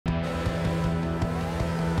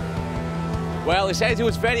Well, he said he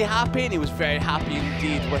was very happy, and he was very happy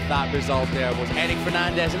indeed with that result there, was Eric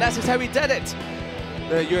Fernandez, and this is how he did it.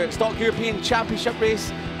 The Stock European Championship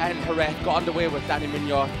race and Jerez got underway with Danny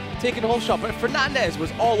Muñoz taking the whole shot, but Fernandez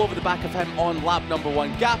was all over the back of him on lap number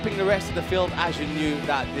 1, gapping the rest of the field as you knew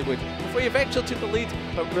that they would, before he eventually took the lead,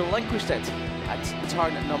 but relinquished it at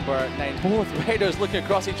turn number 9. Both riders looking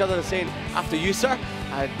across each other saying, after you, sir,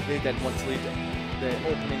 and they didn't want to leave the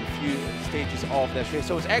opening few stages of this race.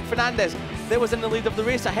 So it was Eric Fernandez that was in the lead of the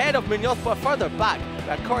race, ahead of Muñoz, but further back, we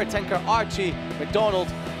had Corey Tinker, Archie, McDonald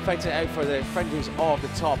fighting out for the fringes of the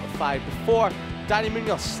top 5 before Danny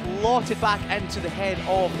Muñoz slotted back into the head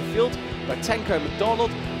of the field, but Tinker,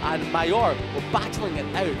 McDonald and Mayor were battling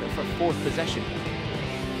it out for 4th position.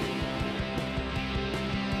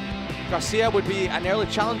 Garcia would be an early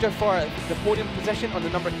challenger for the podium position on the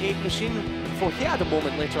number 8 machine before he had a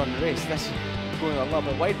moment later on in the race. This going a little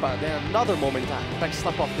bit wide, but then another moment, a big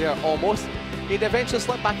slip off there almost. He'd eventually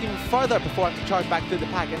slip back even further before having to charge back through the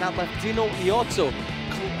pack, and that left Dino Iozzo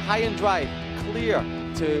high and dry, clear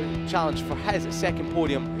to challenge for his 2nd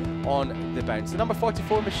podium on the bounce. The number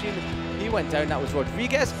 44 machine, he went down, that was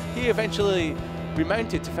Rodriguez. He eventually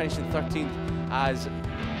remounted to finish in 13th, as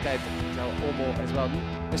did Omo as well.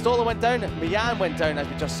 Mistola went down, Mian went down as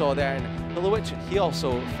we just saw there, and Milovic, he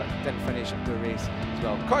also didn't finish the race as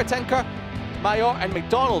well. Corey Tinker, Mayor and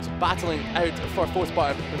McDonald battling out for 4th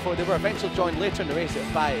spot before they were eventually joined later in the race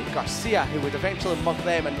by Garcia, who would eventually mug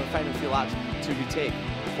them in the final few laps to retake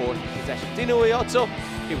 4th position. Dino Iozzo,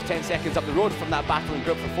 he was 10 seconds up the road from that battling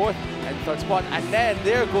group for 4th and 3rd spot, and then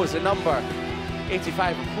there goes the number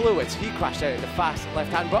 85 of Plewitz. He crashed out at the fast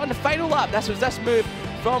left hand, but on the final lap, this was this move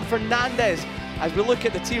from Fernandez. As we look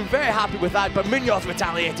at the team, very happy with that, but Muñoz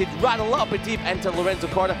retaliated, ran a little bit deep into Lorenzo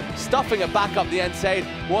Corda, stuffing it back up the inside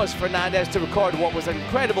was Fernandez to record what was an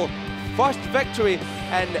incredible first victory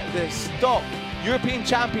in the Stock European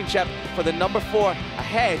Championship for the number 4,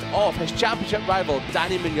 ahead of his championship rival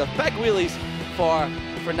Danny Muñoz. Big wheelies for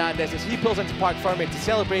Fernandez as he pulls into Parc Fermé to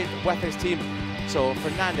celebrate with his team. So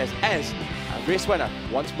Fernandez is a race winner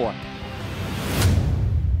once more.